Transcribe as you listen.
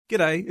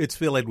G'day, it's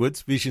Phil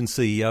Edwards, Vision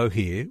CEO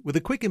here, with a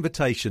quick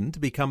invitation to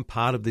become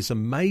part of this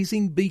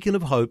amazing beacon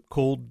of hope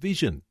called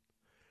Vision.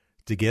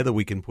 Together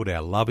we can put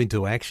our love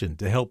into action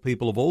to help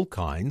people of all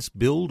kinds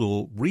build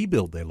or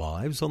rebuild their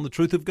lives on the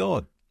truth of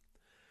God.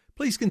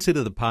 Please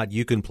consider the part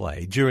you can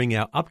play during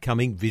our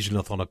upcoming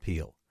Visionathon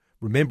appeal,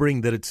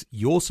 remembering that it's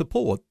your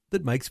support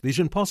that makes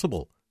Vision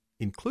possible,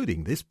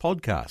 including this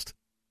podcast.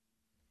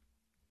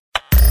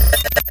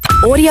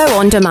 Audio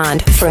on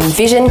demand from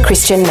Vision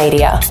Christian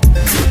Media.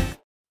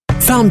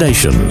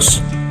 Foundations.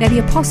 Now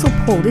the Apostle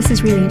Paul, this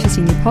is really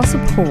interesting. The Apostle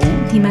Paul,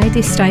 he made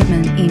this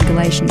statement in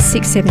Galatians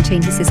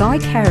 6:17. He says, I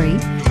carry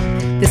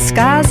the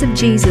scars of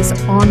Jesus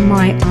on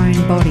my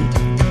own body.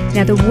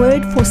 Now the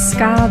word for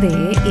scar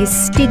there is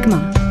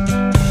stigma.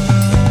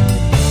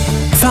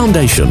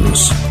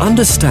 Foundations.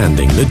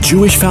 Understanding the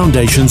Jewish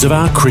foundations of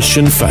our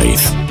Christian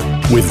faith.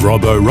 With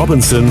Robbo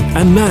Robinson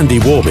and Mandy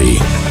Warby.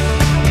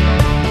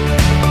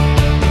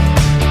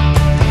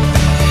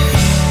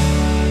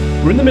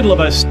 We're in the middle of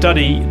a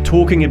study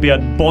talking about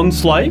bond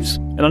slaves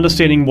and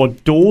understanding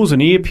what doors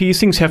and ear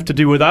piercings have to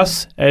do with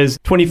us as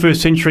 21st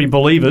century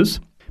believers.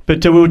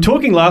 But we were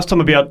talking last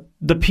time about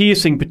the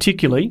piercing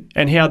particularly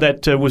and how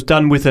that was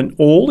done with an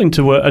awl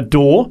into a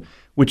door,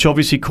 which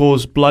obviously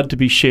caused blood to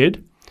be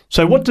shed.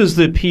 So what does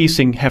the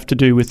piercing have to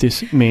do with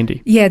this,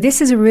 Mandy? Yeah,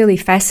 this is a really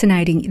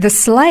fascinating. The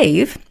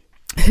slave,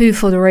 who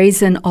for the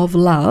reason of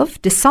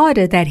love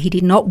decided that he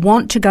did not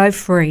want to go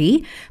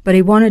free, but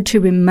he wanted to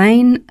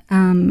remain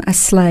a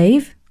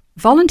slave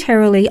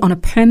voluntarily on a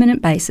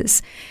permanent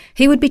basis,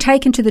 he would be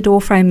taken to the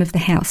doorframe of the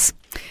house.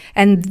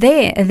 And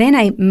then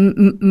a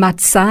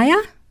matzaya,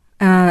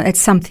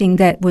 it's something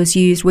that was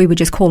used, we would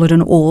just call it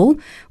an awl,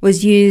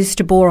 was used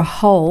to bore a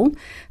hole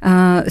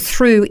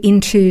through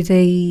into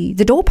the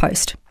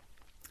doorpost.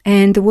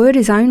 And the word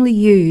is only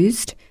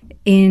used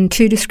in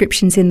two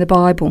descriptions in the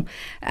Bible,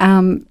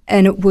 and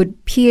it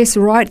would pierce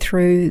right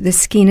through the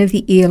skin of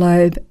the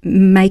earlobe,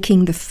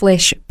 making the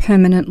flesh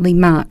permanently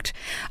marked.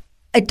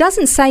 It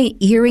doesn't say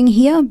earring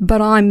here,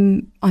 but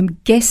I'm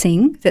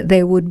guessing that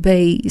there would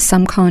be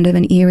some kind of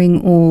an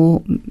earring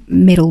or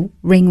metal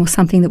ring or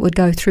something that would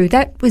go through.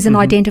 That was an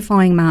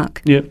identifying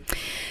mark. Yep.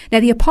 Now,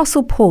 the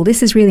Apostle Paul,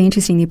 this is really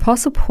interesting. The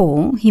Apostle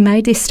Paul, he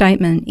made this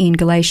statement in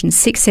Galatians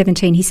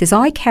 6:17. He says,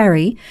 I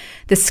carry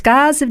the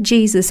scars of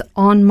Jesus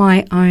on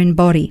my own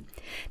body.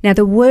 Now,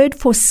 the word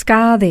for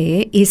scar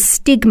there is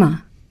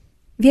stigma.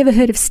 Have you ever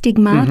heard of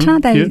stigmata?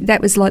 That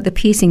was like the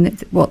piercing,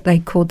 what they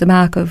called the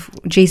mark of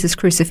Jesus'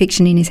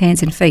 crucifixion in his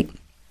hands and feet.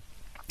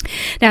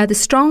 Now, the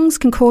Strong's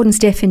Concordance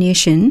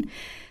definition,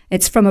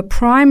 it's from a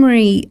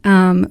primary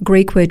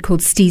Greek word called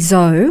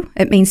stizo.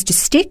 It means to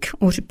stick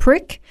or to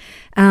prick.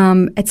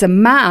 It's a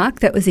mark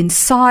that was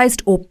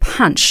incised or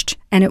punched,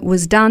 and it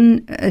was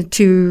done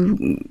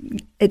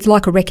it's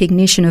like a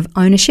recognition of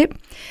ownership.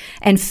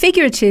 And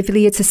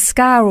figuratively, it's a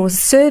scar or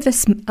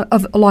service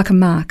of like a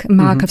mark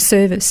of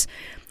service.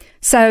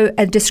 So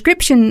a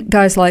description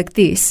goes like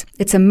this.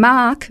 It's a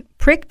mark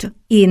pricked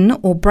in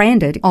or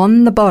branded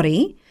on the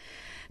body.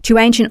 To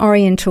ancient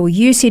Oriental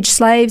usage,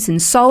 slaves and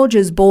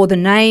soldiers bore the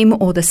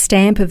name or the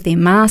stamp of their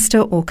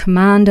master or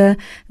commander.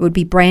 It would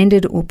be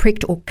branded or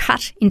pricked or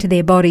cut into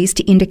their bodies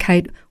to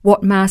indicate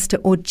what master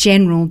or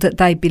general that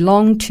they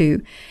belonged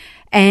to.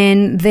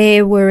 And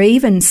there were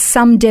even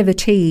some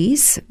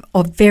devotees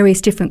of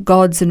various different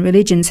gods and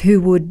religions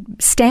who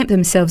would stamp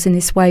themselves in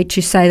this way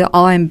to say that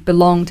I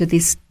belong to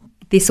this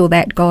or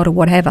that god or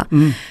whatever.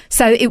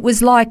 So it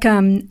was like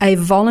a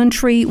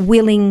voluntary,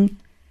 willing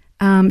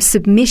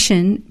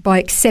submission by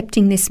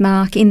accepting this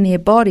mark in their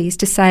bodies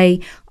to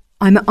say,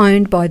 I'm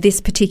owned by this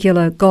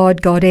particular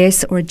god,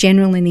 goddess, or a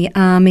general in the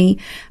army,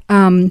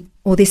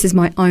 or this is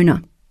my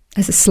owner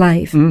as a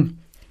slave. And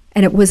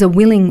it was a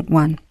willing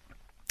one.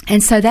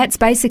 And so that's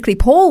basically,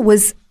 Paul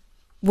was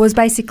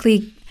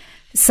basically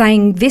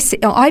saying this,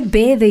 I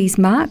bear these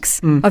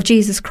marks of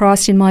Jesus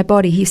Christ in my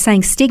body. He's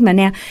saying stigma.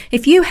 Now,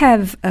 if you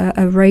have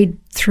a read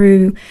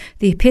through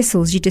the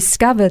epistles, you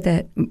discover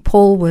that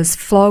Paul was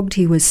flogged,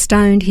 he was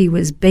stoned, he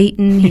was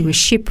beaten, he was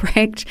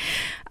shipwrecked.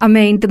 I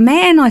mean, the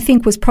man, I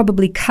think, was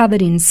probably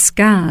covered in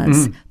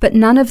scars, but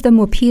none of them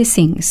were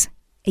piercings.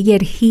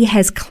 Yet he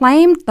has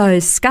claimed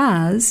those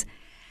scars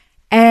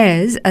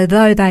as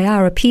though they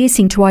are a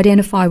piercing to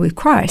identify with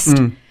Christ.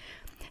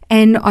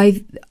 And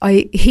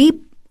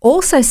he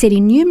also said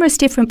in numerous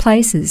different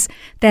places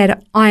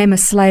that I am a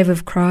slave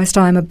of Christ,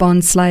 I am a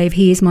bond slave,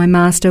 he is my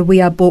master, we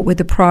are bought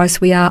with a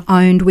price, we are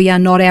owned, we are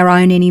not our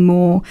own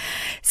anymore.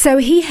 So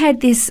he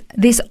had this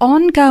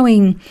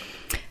ongoing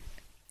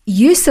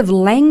use of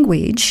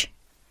language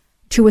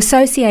to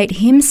associate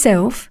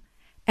himself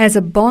as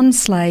a bond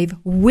slave,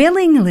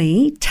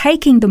 willingly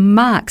taking the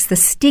marks, the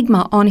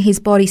stigma on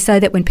his body so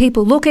that when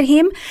people look at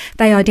him,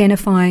 they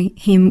identify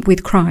him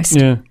with Christ.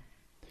 Yeah.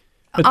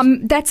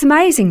 That's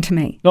amazing to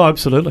me. Oh,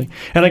 absolutely.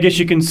 And I guess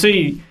you can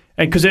see,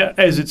 because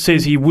as it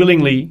says, he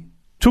willingly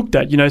took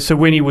that, so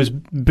when he was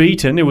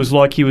beaten, it was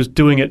like he was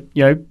doing it,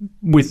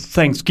 with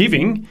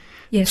thanksgiving,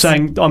 Yes.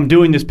 saying, I'm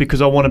doing this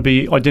because I want to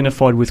be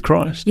identified with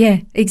Christ.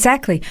 Yeah,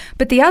 exactly.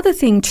 But the other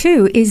thing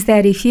too is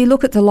that if you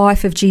look at the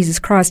life of Jesus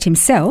Christ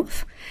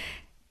himself,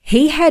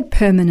 he had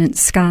permanent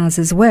scars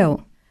as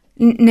well.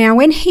 Now,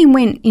 when he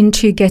went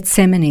into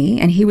Gethsemane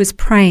and he was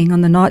praying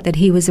on the night that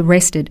he was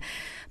arrested,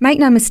 make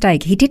no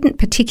mistake, he didn't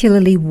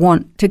particularly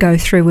want to go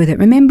through with it.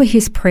 Remember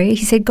his prayer?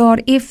 He said,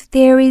 God, if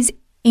there is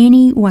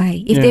any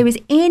way, if there is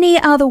any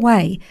other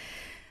way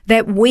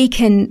that we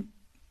can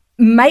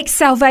make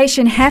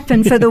salvation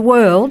happen for the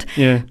world,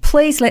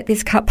 please let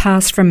this cup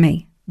pass from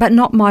me. But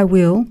not my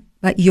will,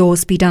 but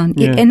yours be done.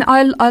 Yeah. And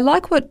I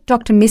like what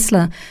Dr.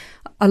 Missler,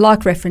 I like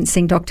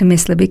referencing Dr.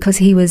 Missler because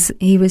he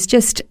was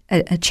just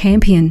a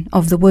champion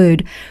of the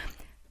word.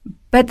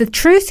 But the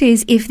truth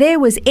is, if there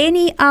was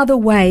any other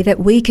way that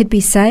we could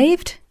be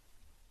saved,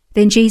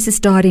 then Jesus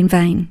died in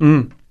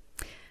vain.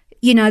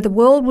 You know, the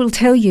world will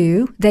tell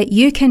you that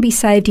you can be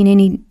saved in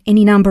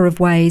any number of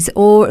ways,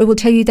 or it will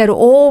tell you that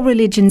all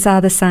religions are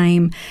the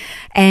same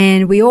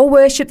and we all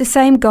worship the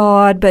same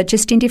God, but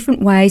just in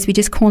different ways. We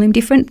just call him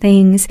different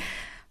things.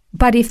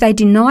 But if they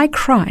deny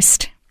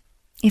Christ,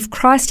 if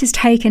Christ is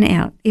taken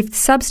out, if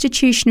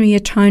substitutionary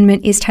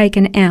atonement is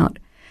taken out,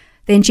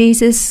 then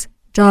Jesus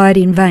died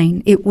in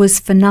vain. It was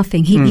for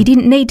nothing. He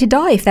didn't need to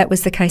die if that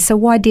was the case. So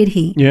why did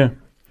he? Yeah.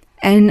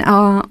 And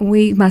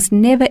we must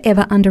never,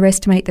 ever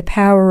underestimate the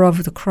power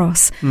of the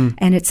cross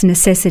and its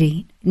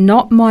necessity.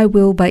 Not my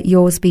will, but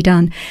yours be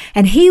done.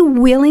 And he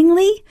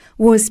willingly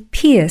was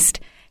pierced.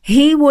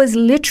 He was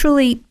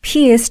literally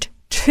pierced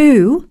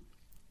to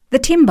the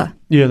timber.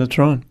 Yeah, that's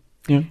right.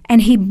 Yeah.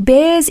 And he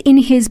bears in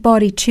his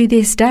body to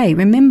this day.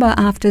 Remember,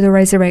 after the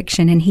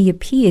resurrection, and he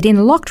appeared in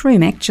a locked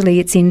room, actually.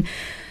 It's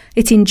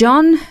in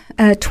John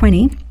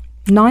 20,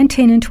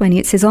 19 and 20.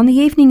 It says, on the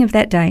evening of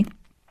that day,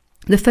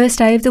 the first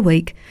day of the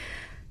week,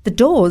 the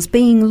doors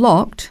being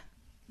locked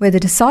where the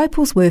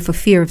disciples were for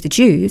fear of the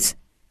Jews,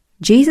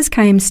 Jesus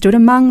came, stood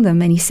among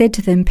them, and he said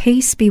to them,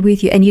 peace be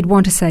with you. And you'd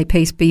want to say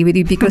peace be with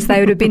you because they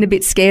would have been a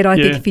bit scared, I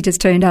think, if he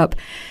just turned up.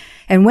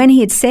 And when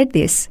he had said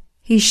this,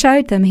 he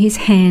showed them his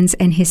hands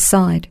and his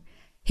side.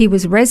 He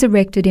was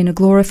resurrected in a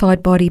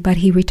glorified body, but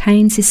he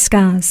retains his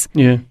scars.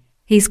 Yeah.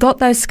 He's got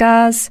those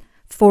scars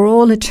for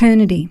all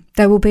eternity.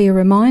 They will be a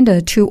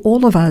reminder to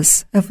all of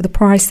us of the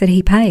price that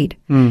he paid.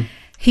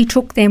 He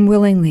took them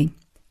willingly.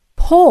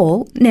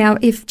 Paul, now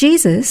if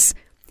Jesus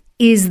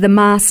is the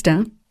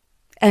master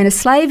and a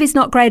slave is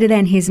not greater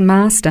than his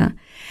master,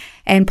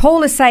 and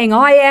Paul is saying,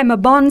 I am a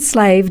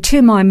bondslave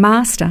to my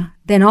master,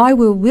 then I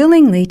will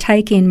willingly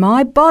take in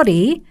my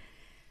body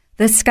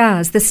the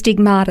scars, the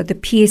stigmata, the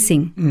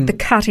piercing, the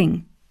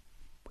cutting,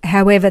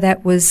 however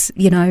that was,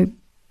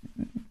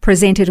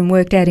 presented and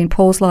worked out in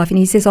Paul's life. And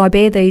he says, I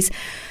bear these,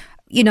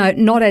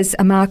 not as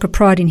a mark of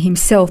pride in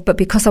himself, but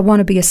because I want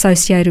to be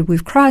associated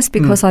with Christ,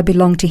 because I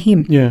belong to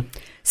him. Yeah.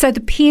 So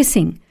the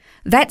piercing,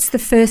 that's the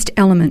first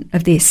element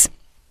of this.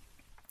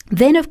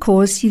 Then, of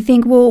course, you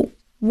think, well,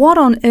 what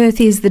on earth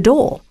is the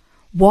door?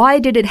 Why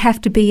did it have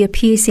to be a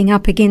piercing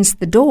up against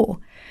the door?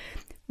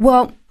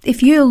 Well,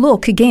 if you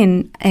look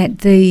again at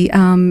the,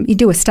 you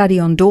do a study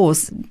on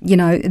doors,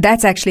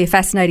 that's actually a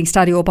fascinating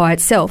study all by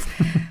itself.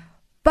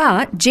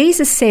 But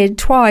Jesus said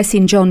twice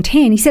in John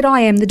 10, he said,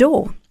 I am the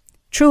door.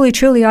 Truly,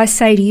 truly, I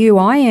say to you,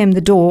 I am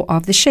the door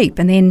of the sheep.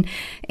 And then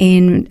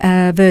in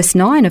verse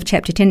 9 of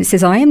chapter 10, it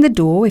says, I am the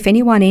door. If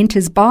anyone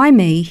enters by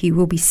me, he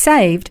will be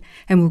saved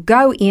and will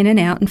go in and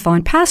out and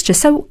find pasture.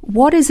 So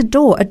what is a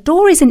door? A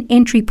door is an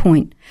entry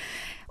point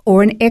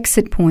or an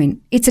exit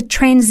point. It's a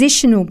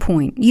transitional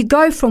point. You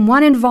go from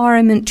one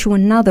environment to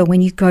another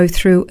when you go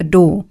through a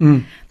door.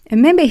 And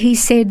remember, he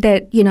said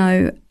that,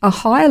 a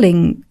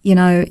hireling,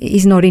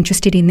 is not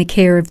interested in the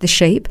care of the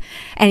sheep.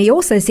 And he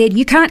also said,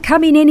 you can't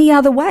come in any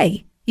other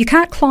way. You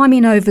can't climb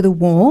in over the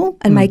wall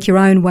and make your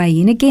own way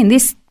in. Again,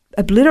 this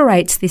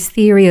obliterates this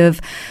theory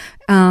of,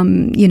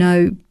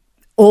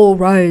 all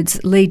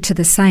roads lead to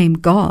the same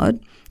God,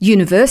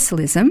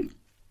 universalism.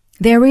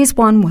 There is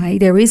one way,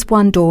 there is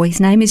one door. His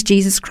name is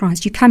Jesus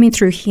Christ. You come in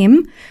through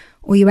him,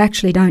 or you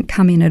actually don't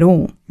come in at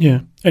all.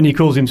 Yeah. And he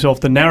calls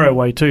himself the narrow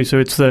way too. So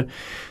it's the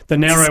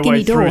narrow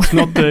way through.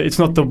 It's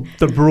not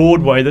the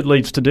broad way that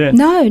leads to death.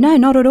 No,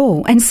 not at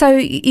all. And so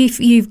if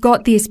you've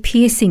got this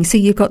piercing, so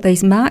you've got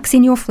these marks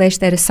in your flesh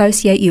that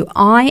associate you,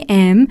 I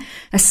am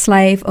a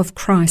slave of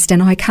Christ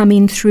and I come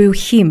in through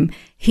him.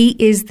 He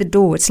is the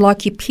door. It's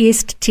like you're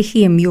pierced to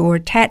him. You're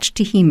attached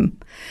to him.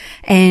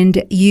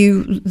 And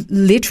you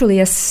literally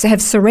have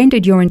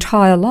surrendered your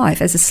entire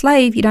life. As a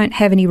slave, you don't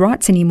have any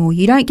rights anymore.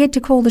 You don't get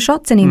to call the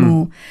shots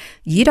anymore.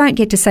 You don't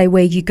get to say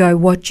where you go,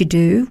 what you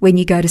do, when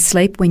you go to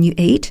sleep, when you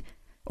eat,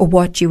 or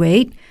what you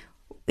eat.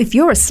 If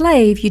you're a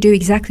slave, you do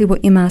exactly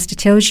what your master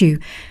tells you.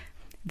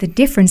 The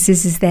difference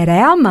is that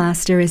our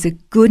master is a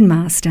good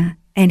master,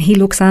 and he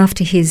looks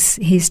after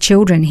his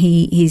children.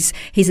 He's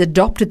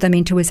adopted them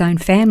into his own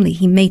family.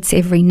 He meets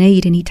every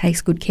need and he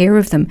takes good care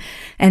of them.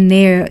 And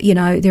their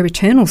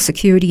eternal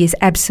security is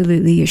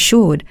absolutely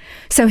assured.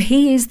 So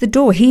he is the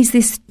door. He's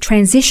this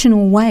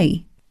transitional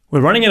way. We're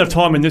running out of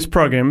time in this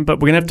program, but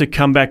we're going to have to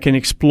come back and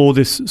explore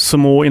this some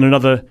more in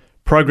another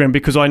program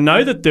because I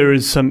know that there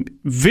is some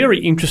very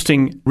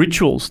interesting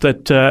rituals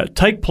that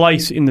take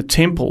place in the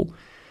temple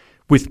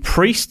with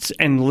priests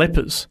and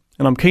lepers.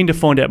 And I'm keen to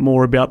find out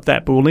more about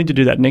that, but we'll need to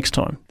do that next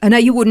time. I know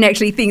you wouldn't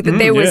actually think that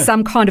there was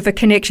some kind of a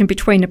connection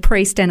between a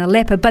priest and a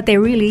leper, but there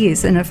really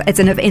is. And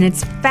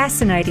it's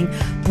fascinating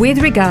with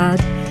regard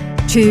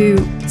to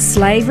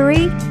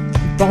slavery,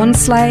 bond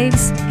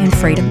slaves and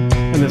freedom.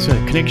 And there's a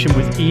connection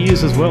with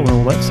ears as well and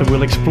all that, so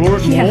we'll explore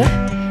it more.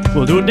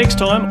 We'll do it next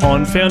time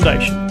on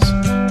Foundations.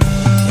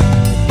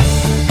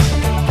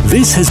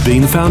 This has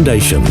been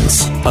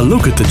Foundations, a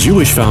look at the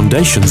Jewish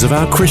foundations of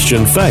our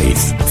Christian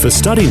faith. For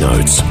study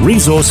notes,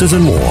 resources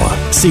and more,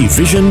 see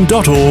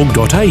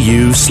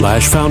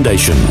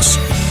vision.org.au/foundations.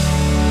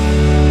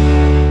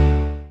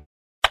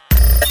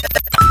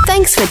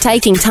 Thanks for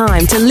taking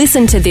time to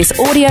listen to this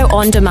audio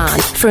on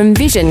demand from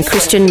Vision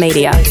Christian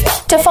Media.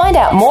 To find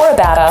out more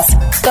about us,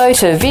 go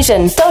to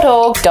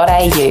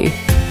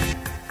vision.org.au.